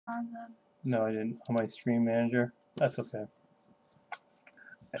No, I didn't. On my stream manager. That's okay.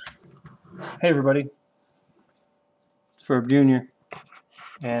 Hey everybody. It's FURBjr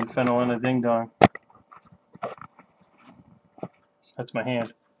and Fenelina Ding Dong. That's my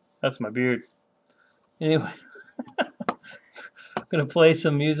hand. That's my beard. Anyway, I'm gonna play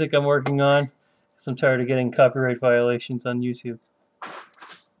some music I'm working on because I'm tired of getting copyright violations on YouTube.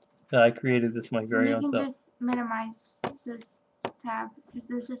 I created this my very own stuff. You can just minimize this tab because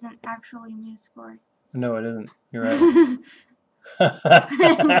this isn't actually MuseScore. No, it isn't. You're right.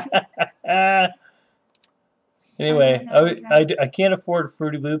 Anyway, I can't afford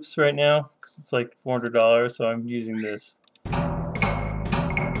Fruity Loops right now because it's like $400, so I'm using this.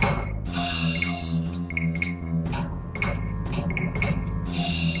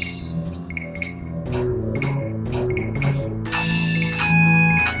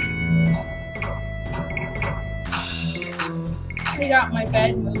 I got my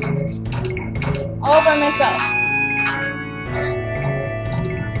bed moved all by myself.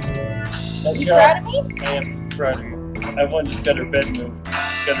 Are you proud of me? I am proud of you. Everyone just got her bed moved.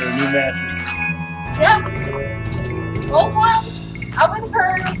 Got her new mattress. Yep. Old ones, up in the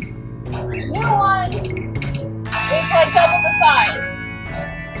curve. New one is like double the size.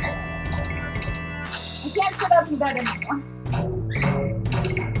 I can't sit up in bed anymore.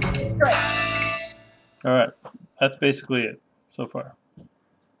 It's great. Alright, that's basically it so far.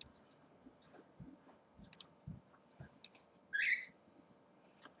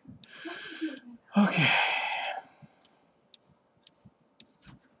 Okay.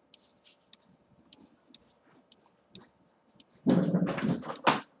 There's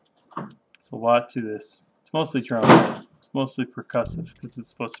a lot to this. It's mostly drum. It's mostly percussive because it's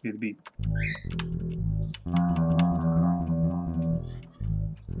supposed to be the beat.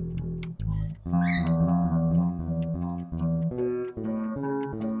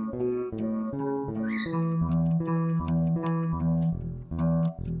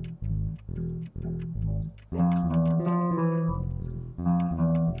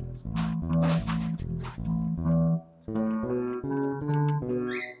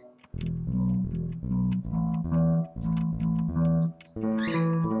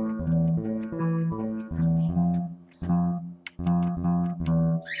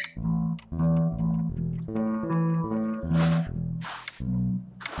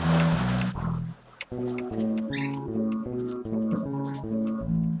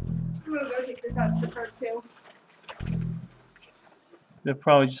 They'll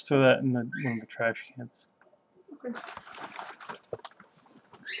probably just throw that in one of the trash cans. Okay.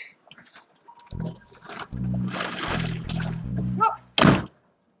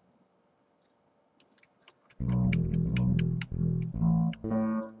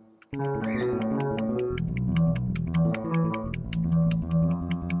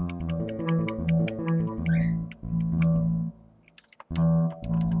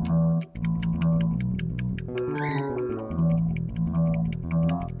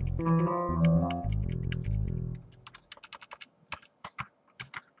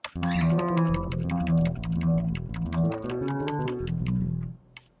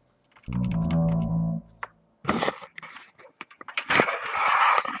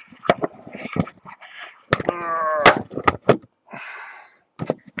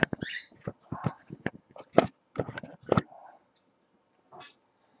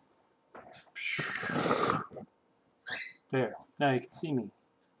 There. Now you can see me.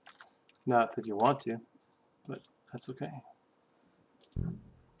 Not that you want to, but that's okay.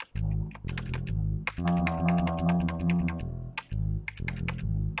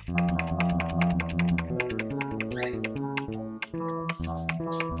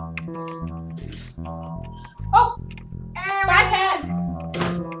 Oh! Backhand!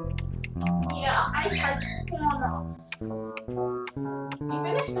 Yeah, I had fallen off. You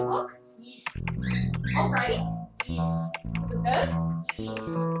finished the book? Yes. Alrighty? Yes. Was it good? Yes.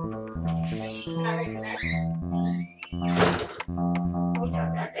 Can I read the next?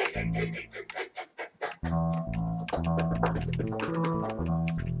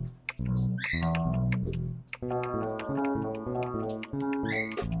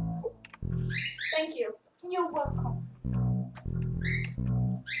 Thank you. You're welcome.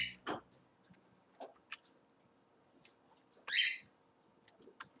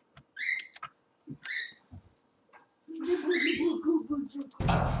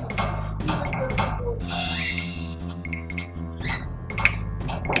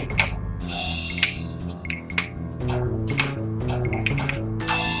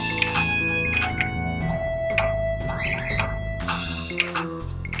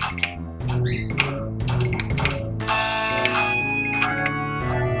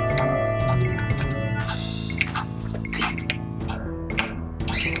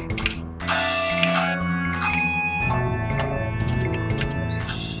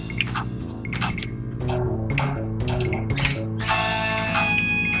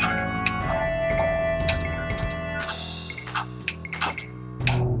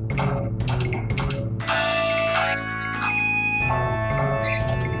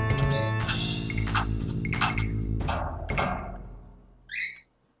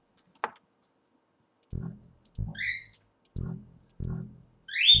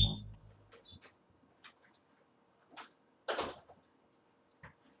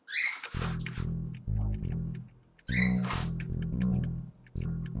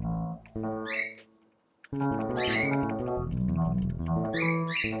 Look,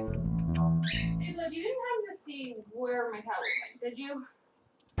 you didn't happen to see where my towel went, did you?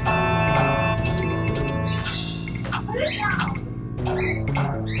 Put it down!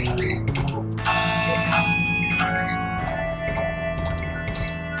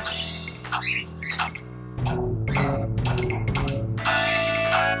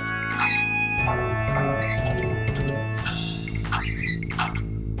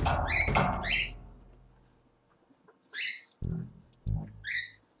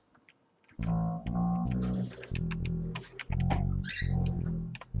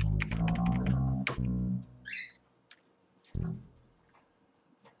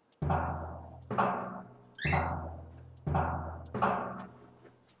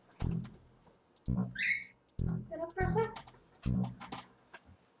 Get up for a sec.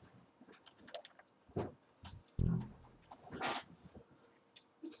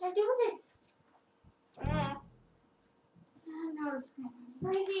 What did I do with it? Now this is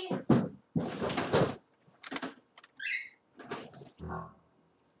gonna be crazy.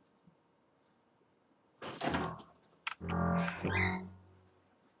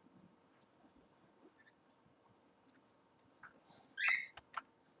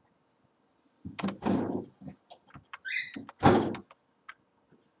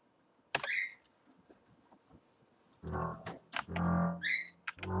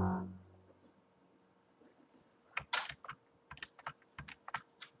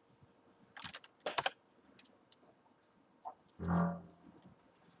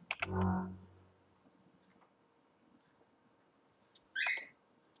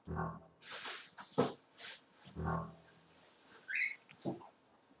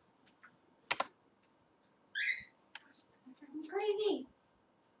 Crazy.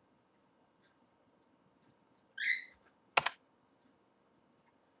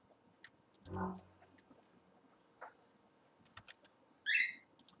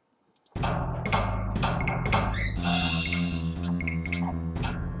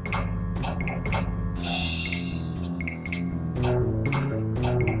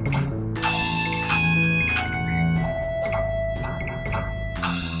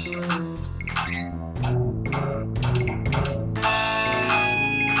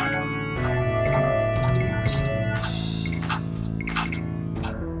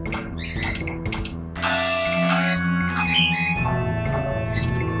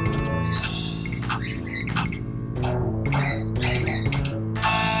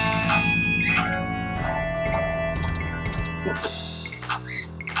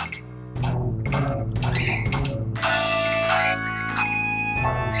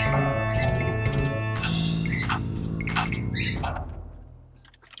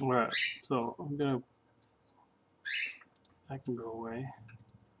 Alright, so I can go away.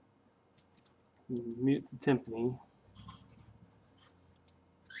 Mute the timpani.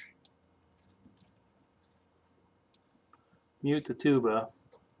 Mute the tuba.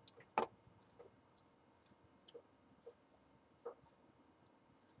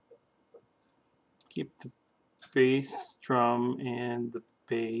 Keep the bass drum and the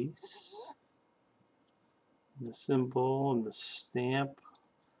bass. And the cymbal and the stamp.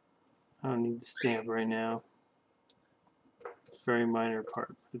 I don't need the stamp right now. It's a very minor part,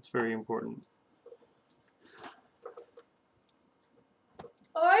 but it's very important.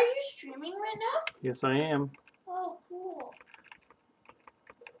 Oh, are you streaming right now? Yes, I am. Oh, cool.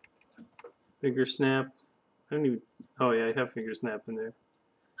 Finger snap. I don't even. Oh yeah, I have finger snap in there.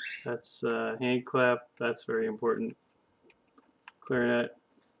 That's hand clap. That's very important. Clarinet,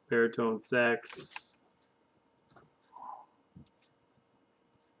 baritone, sax,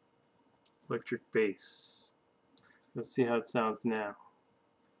 electric bass. Let's see how it sounds now.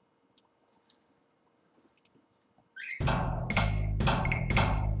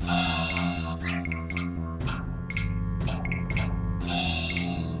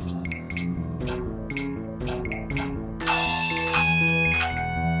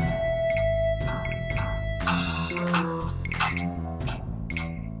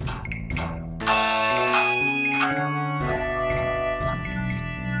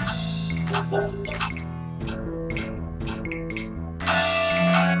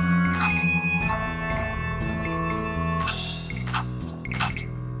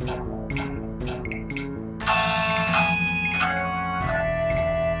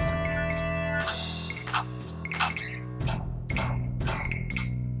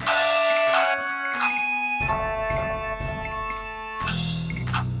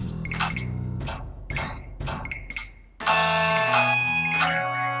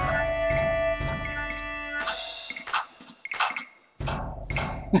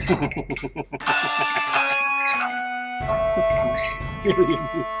 This is really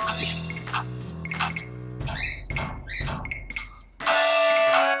amusing.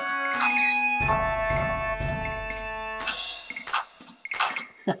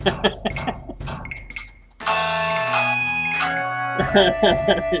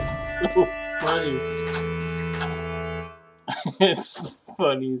 It's so funny. It's the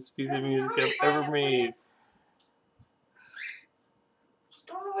funniest piece of music I've ever made. I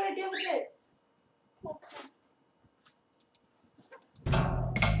don't know what I did with it.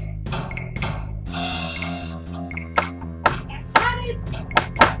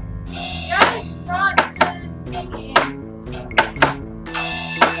 Got it, Ron. Thank you.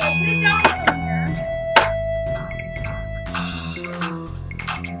 So put it down somewhere.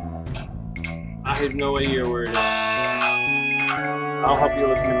 I have no idea where it is. I'll help you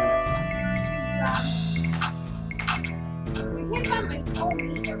look in a minute. We can't find my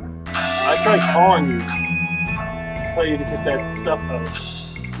phone either. I tried calling you. Tell you to get that stuff out.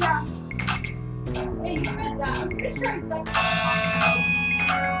 Yeah. Hey, you said that. I'm pretty sure it's like.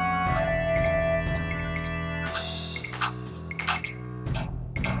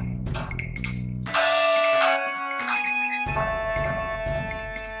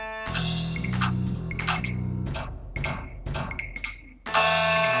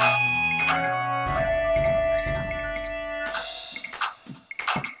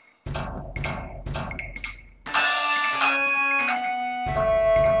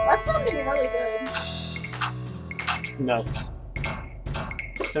 That's something really good. It's nuts. I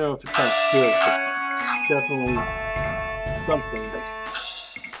don't know if it sounds good, but it's definitely something.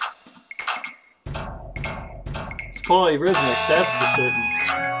 It's polyrhythmic, that's for certain.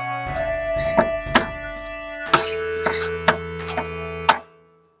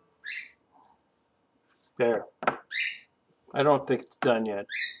 There. I don't think it's done yet,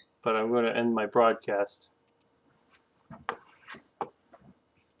 but I'm going to end my broadcast.